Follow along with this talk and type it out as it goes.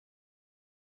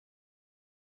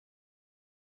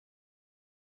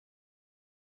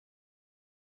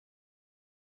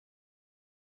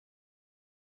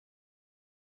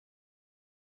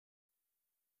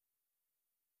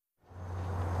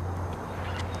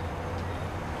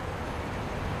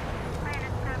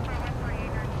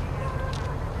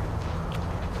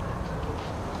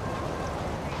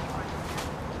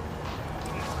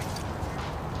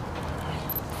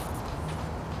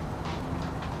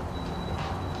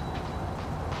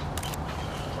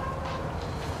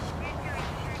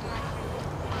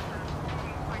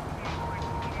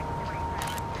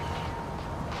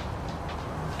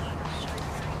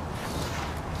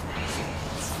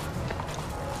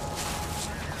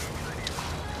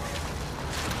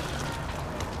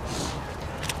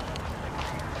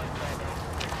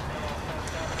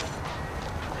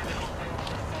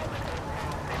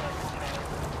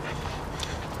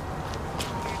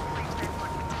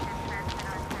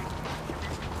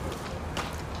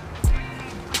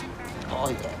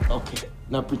like that. Okay.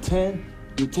 Now pretend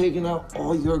you're taking out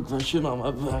all your aggression on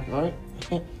my back, all right?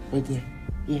 Right there.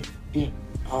 Yeah, yeah.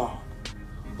 Oh.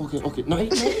 Okay. Now you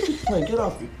keep playing. Get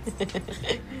off me.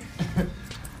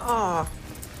 Oh.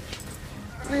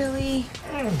 Really?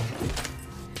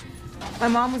 My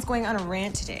mom was going on a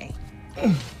rant today.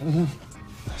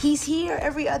 He's here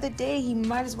every other day. He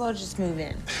might as well just move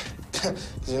in.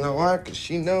 You know why? Because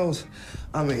she knows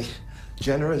I'm a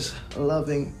generous,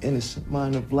 loving,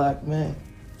 innocent-minded black man.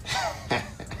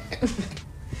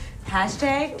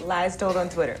 Hashtag lies told on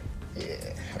Twitter.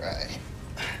 Yeah, right.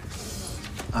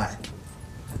 All right.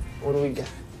 What do we got?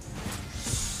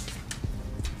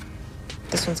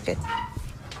 This one's good.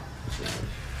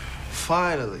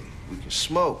 Finally, we can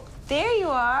smoke. There you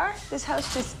are. This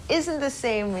house just isn't the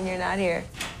same when you're not here.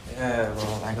 Yeah,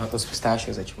 well, I got those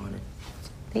pistachios that you wanted.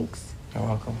 Thanks. You're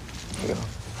welcome. Here you go.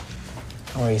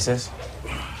 How are you, sis?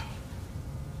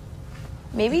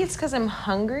 Maybe it's because I'm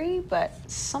hungry, but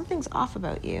something's off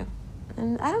about you.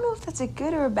 And I don't know if that's a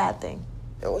good or a bad thing.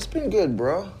 Yo, it's been good,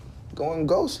 bro. Going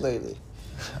ghost lately.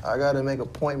 I gotta make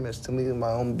appointments to meet with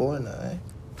my own boy now, eh?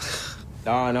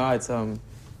 No,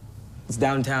 it's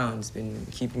downtown. It's been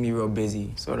keeping me real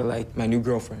busy, sort of like my new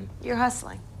girlfriend. You're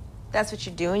hustling. That's what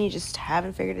you're doing. You just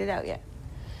haven't figured it out yet.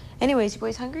 Anyways, you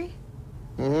boys hungry?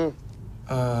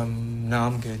 Mm-hmm. No,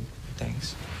 I'm good.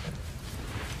 Thanks.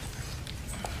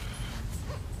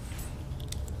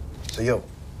 So, yo,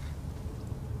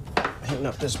 I'm hitting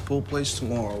up this pool place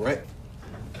tomorrow, right?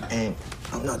 And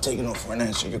I'm not taking no for an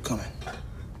answer. You're coming.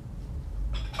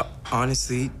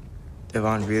 Honestly,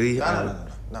 Devon, really?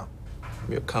 No.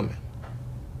 You're coming.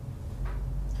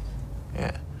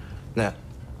 Yeah. Now,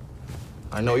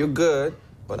 I know you're good,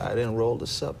 but I didn't roll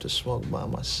this up to smoke by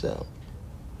myself.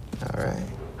 All right.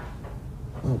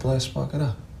 Well, let's spark it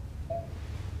up.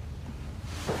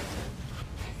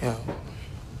 Yeah.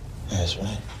 That's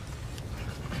right.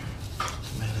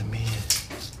 Melanie.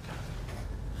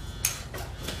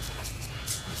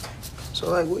 So,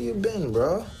 like, where you been,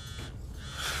 bro?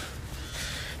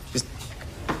 Just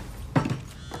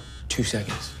 2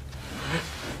 seconds.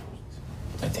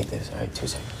 I take this. All right, 2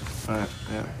 seconds. All right,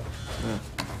 yeah.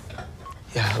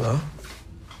 Yeah, hello?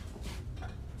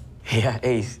 Yeah,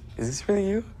 Ace, is this really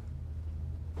you?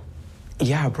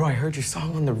 Yeah, bro, I heard your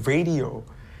song on the radio.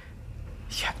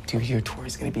 Yeah, dude, your tour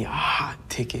is gonna be a hot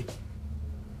ticket.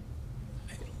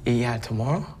 Yeah,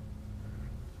 tomorrow?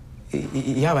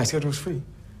 Yeah, my schedule's free.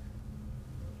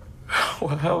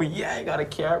 Well, hell yeah, I got a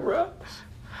camera.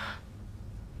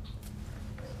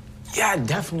 Yeah,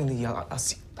 definitely. I'll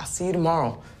see you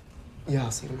tomorrow. Yeah,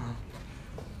 I'll see you tomorrow.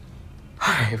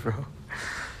 All right, bro.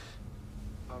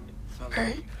 All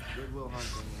right. Goodwill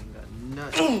Hunting ain't got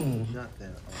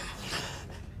nothing.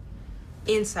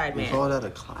 Inside man. You call that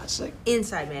a classic?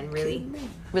 Inside man, really?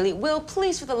 Really? Will,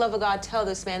 please, for the love of God, tell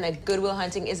this man that Goodwill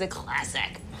Hunting is a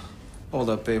classic. Hold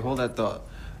up, babe. Hold that thought.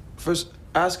 First,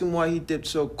 ask him why he dipped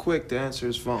so quick to answer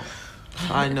his phone.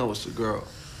 I know it's a girl.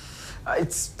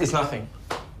 It's nothing.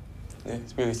 Yeah,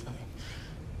 it's really nothing.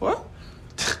 What?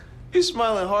 You're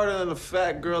smiling harder than a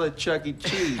fat girl at Chuck E.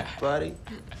 Cheese, buddy.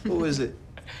 Who is it?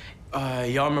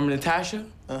 Y'all remember Natasha?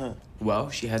 Uh-huh. Well,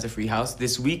 she has a free house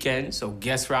this weekend, so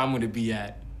guess where I'm gonna be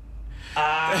at?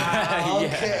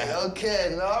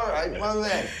 Okay. All right, my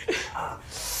man.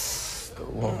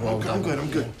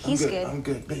 I'm good. He's good. I'm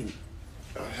good, baby.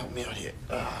 Help me out here.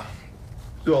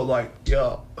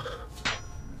 Yo,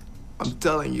 I'm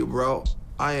telling you, bro,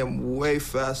 I am way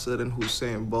faster than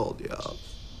Usain Bolt, yo.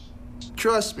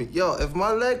 Trust me, yo, if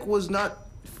my leg was not,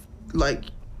 like,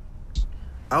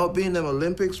 out being in the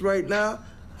Olympics right now,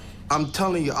 I'm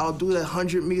telling you, I'll do that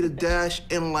 100-meter dash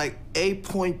in, like,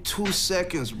 8.2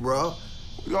 seconds, bro.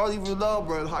 We all even know,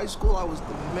 bro, in high school, I was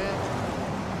the man.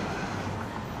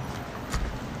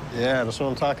 Yeah, that's what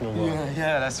I'm talking about.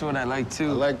 Yeah, that's the one I like,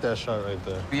 too. I like that shot right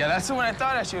there. Yeah, that's the one I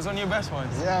thought actually was one of your best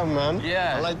ones. Yeah, man.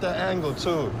 Yeah. I like that angle,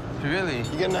 too. Really?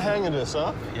 You getting the hang of this,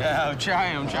 huh? Yeah, I'm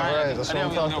trying. All right, that's what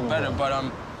I'm talking better, about.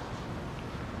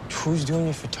 But, who's doing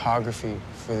your photography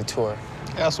for the tour?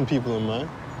 I got some people in mind.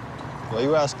 Why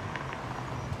you asking?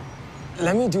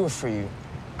 Let me do it for you.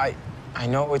 I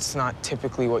know it's not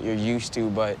typically what you're used to,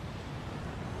 but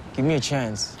give me a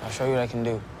chance. I'll show you what I can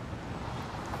do.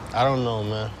 I don't know,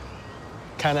 man.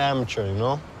 Kind of amateur, you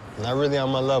know? Not really on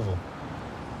my level.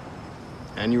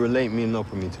 And you were late meeting up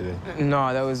with me today. No,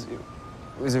 it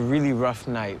was a really rough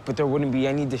night, but there wouldn't be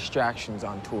any distractions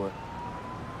on tour.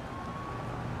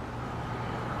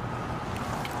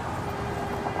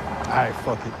 All right,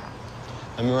 fuck it.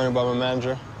 Let me run it by my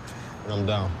manager, and I'm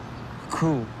down.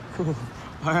 Cool.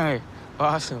 All right,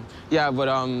 awesome. Yeah, but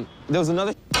there was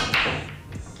another...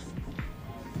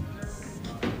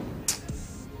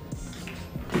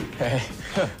 Hey,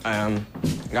 I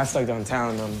got stuck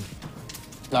downtown.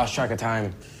 Lost track of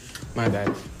time. My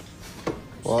bad.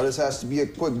 Well, this has to be a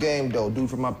quick game, though. Dude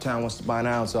from uptown wants to buy an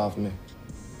ounce off me.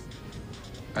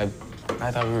 I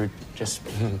thought we were just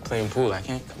playing pool. I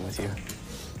can't come with you.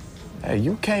 Hey,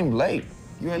 you came late.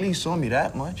 You at least saw me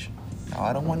that much. Now,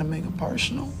 I don't want to make it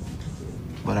personal,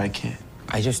 but I can't.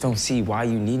 I just don't see why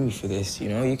you need me for this. You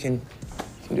know, you can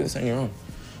do this on your own.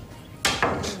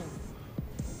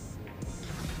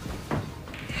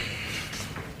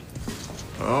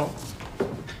 Well,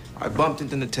 I bumped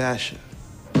into Natasha.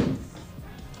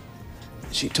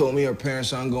 She told me her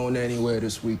parents aren't going anywhere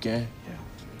this weekend.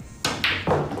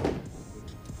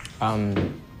 I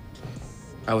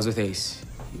was with Ace.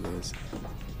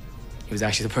 He was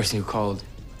actually the person who called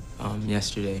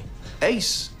yesterday.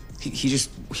 Ace?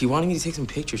 He wanted me to take some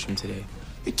pictures from today.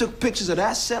 He took pictures of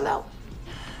that sellout?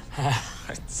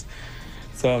 It's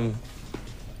kind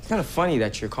of funny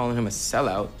that you're calling him a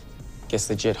sellout. Guess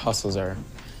legit hustles are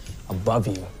above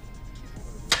you.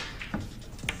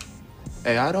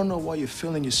 Hey, I don't know why you're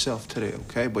feeling yourself today,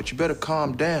 okay? But you better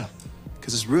calm down,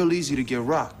 because it's real easy to get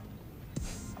rocked.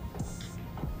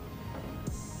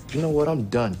 You know what? I'm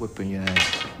done whipping your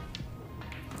ass.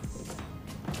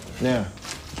 Now,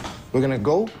 we're gonna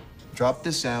go, drop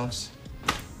this ounce.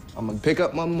 I'm gonna pick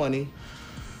up my money,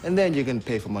 and then you're gonna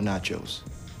pay for my nachos.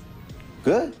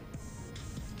 Good?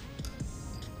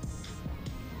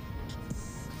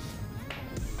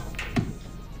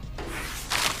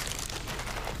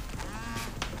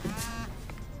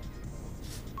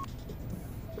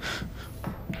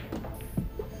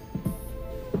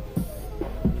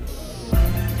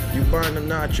 You burned them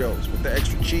nachos with the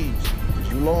extra cheese,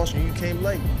 because you lost and you came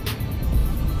late.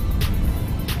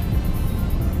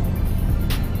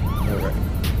 All right.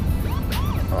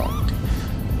 Oh,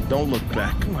 don't look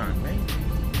back. Come on, man.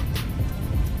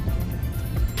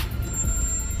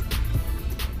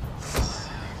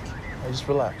 Hey, just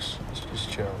relax. Just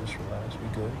chill. Just relax.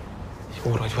 We good.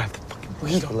 What do I do? I have the fucking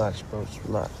weed on. Relax, bro. Just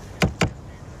relax.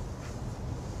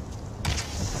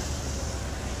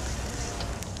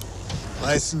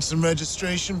 License and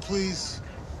registration, please.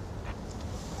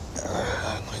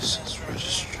 License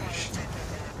registration.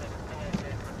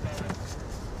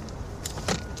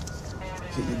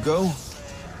 Here you go.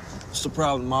 What's the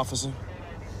problem, officer?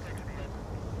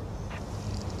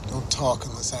 Don't talk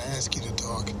unless I ask you to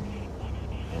talk.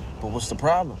 But what's the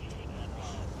problem?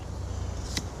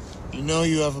 You know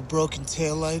you have a broken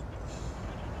taillight?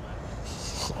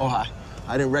 Oh,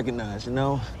 I didn't recognize, you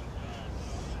know?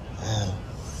 Yeah.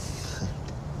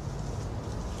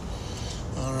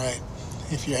 All right.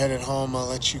 If you're headed home, I'll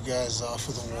let you guys off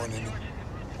with a warning.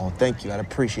 Oh, thank you. I'd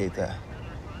appreciate that.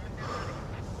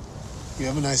 You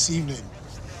have a nice evening.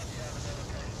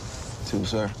 Too,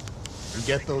 sir. And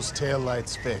get those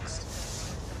taillights fixed.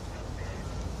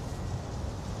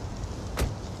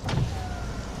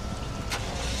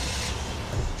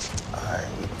 All right,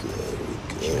 we good.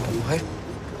 You know what?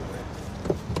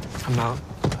 I'm out.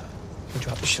 You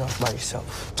drop the shit off by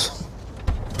yourself.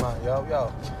 Come on,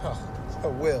 yo. I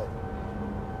will.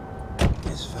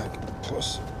 This fucking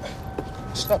pussy.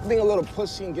 Stop being a little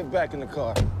pussy and get back in the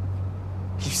car.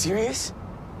 You serious?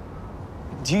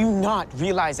 Do you not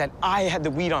realize that I had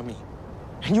the weed on me?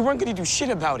 And you weren't gonna do shit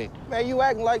about it? Man, you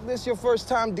acting like this your first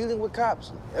time dealing with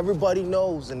cops. Everybody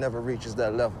knows it never reaches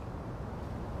that level.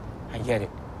 I get it.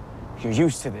 You're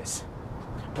used to this.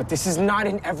 But this is not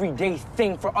an everyday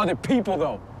thing for other people,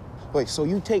 though. Wait, so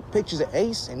you take pictures of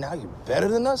Ace and now you're better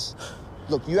than us?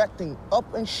 Look, you acting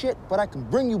up and shit, but I can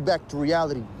bring you back to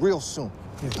reality real soon.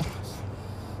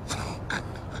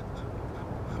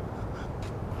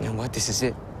 You know what? This is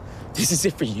it. This is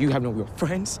it for you. You have no real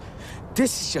friends.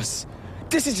 This is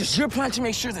just your plan to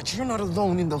make sure that you're not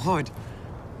alone in the hood.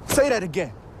 Say that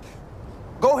again.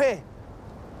 Go ahead.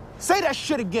 Say that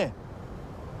shit again.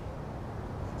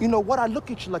 You know what? I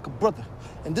look at you like a brother,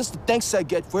 and this is the thanks I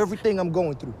get for everything I'm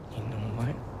going through. You know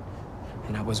what?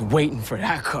 And I was waiting for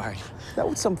that card. That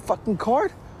was some fucking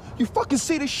card? You fucking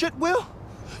see this shit, Will?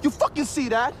 You fucking see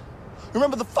that?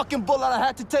 Remember the fucking bullet I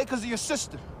had to take because of your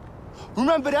sister?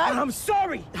 Remember that? And I'm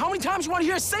sorry. How many times you want to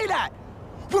hear us say that?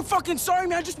 We're fucking sorry,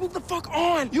 man. Just move the fuck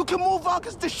on. You can move on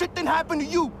because this shit didn't happen to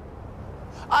you.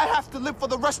 I have to live for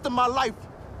the rest of my life.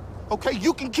 Okay,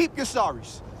 you can keep your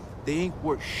sorries. They ain't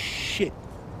worth shit.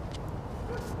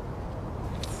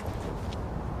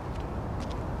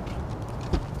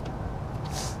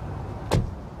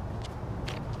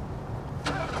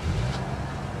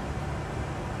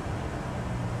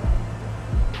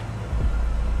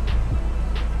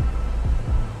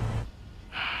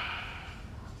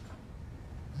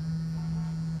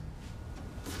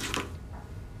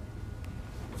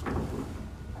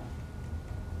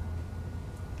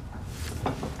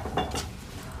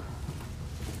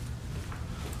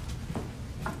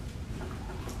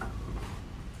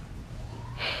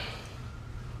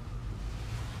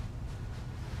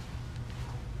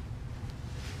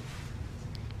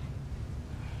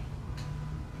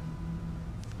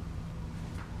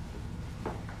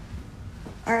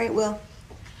 All right, Will.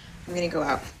 I'm gonna go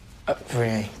out.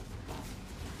 Renee.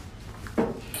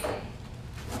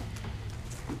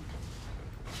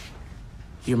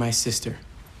 You're my sister.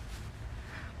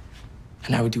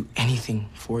 And I would do anything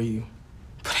for you.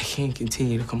 But I can't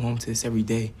continue to come home to this every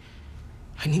day.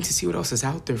 I need to see what else is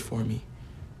out there for me.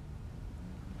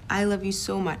 I love you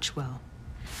so much, Will.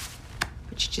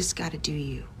 But you just gotta do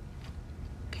you.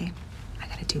 Okay? I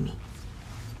gotta do me.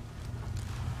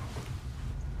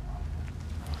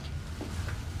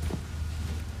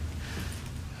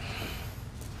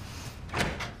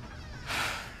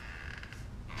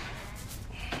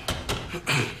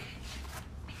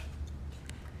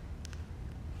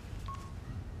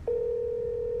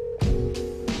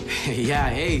 Yeah,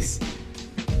 Ace.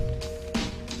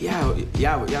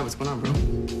 Yeah, what's going on,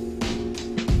 bro?